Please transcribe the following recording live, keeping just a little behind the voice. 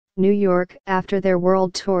New York. After their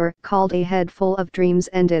world tour, called A Head Full of Dreams,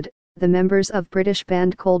 ended, the members of British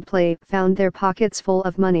band Coldplay found their pockets full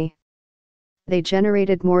of money. They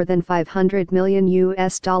generated more than $500 million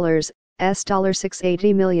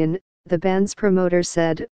 $680 million, the band's promoters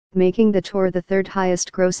said, making the tour the third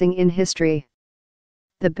highest grossing in history.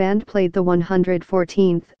 The band played the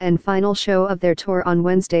 114th and final show of their tour on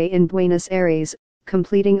Wednesday in Buenos Aires,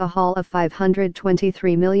 completing a haul of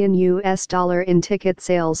 $523 million in ticket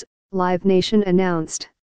sales, Live Nation announced.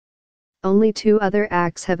 Only two other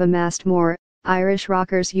acts have amassed more, Irish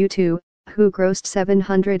rockers U2, who grossed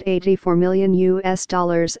 $784 million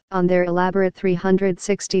on their elaborate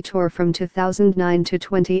 360 tour from 2009 to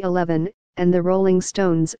 2011, and the Rolling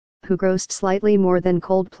Stones, who grossed slightly more than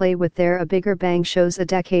Coldplay with their A Bigger Bang shows a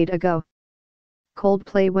decade ago.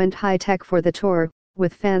 Coldplay went high-tech for the tour,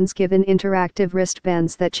 with fans given interactive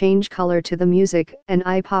wristbands that change color to the music and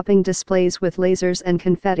eye-popping displays with lasers and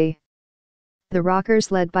confetti. The rockers,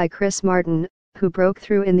 led by Chris Martin, who broke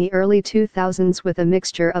through in the early 2000s with a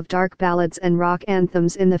mixture of dark ballads and rock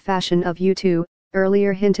anthems in the fashion of U2,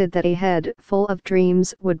 earlier hinted that A Head Full of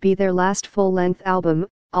Dreams would be their last full-length album,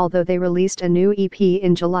 although they released a new EP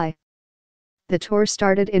in July. The tour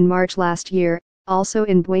started in March last year, also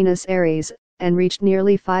in Buenos Aires, and reached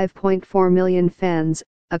nearly 5.4 million fans,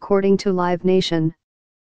 according to Live Nation.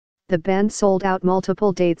 The band sold out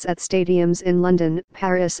multiple dates at stadiums in London,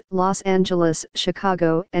 Paris, Los Angeles,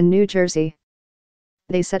 Chicago, and New Jersey.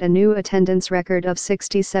 They set a new attendance record of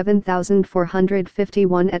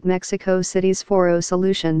 67,451 at Mexico City's Foro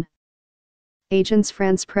Solution. Agence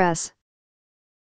France Presse.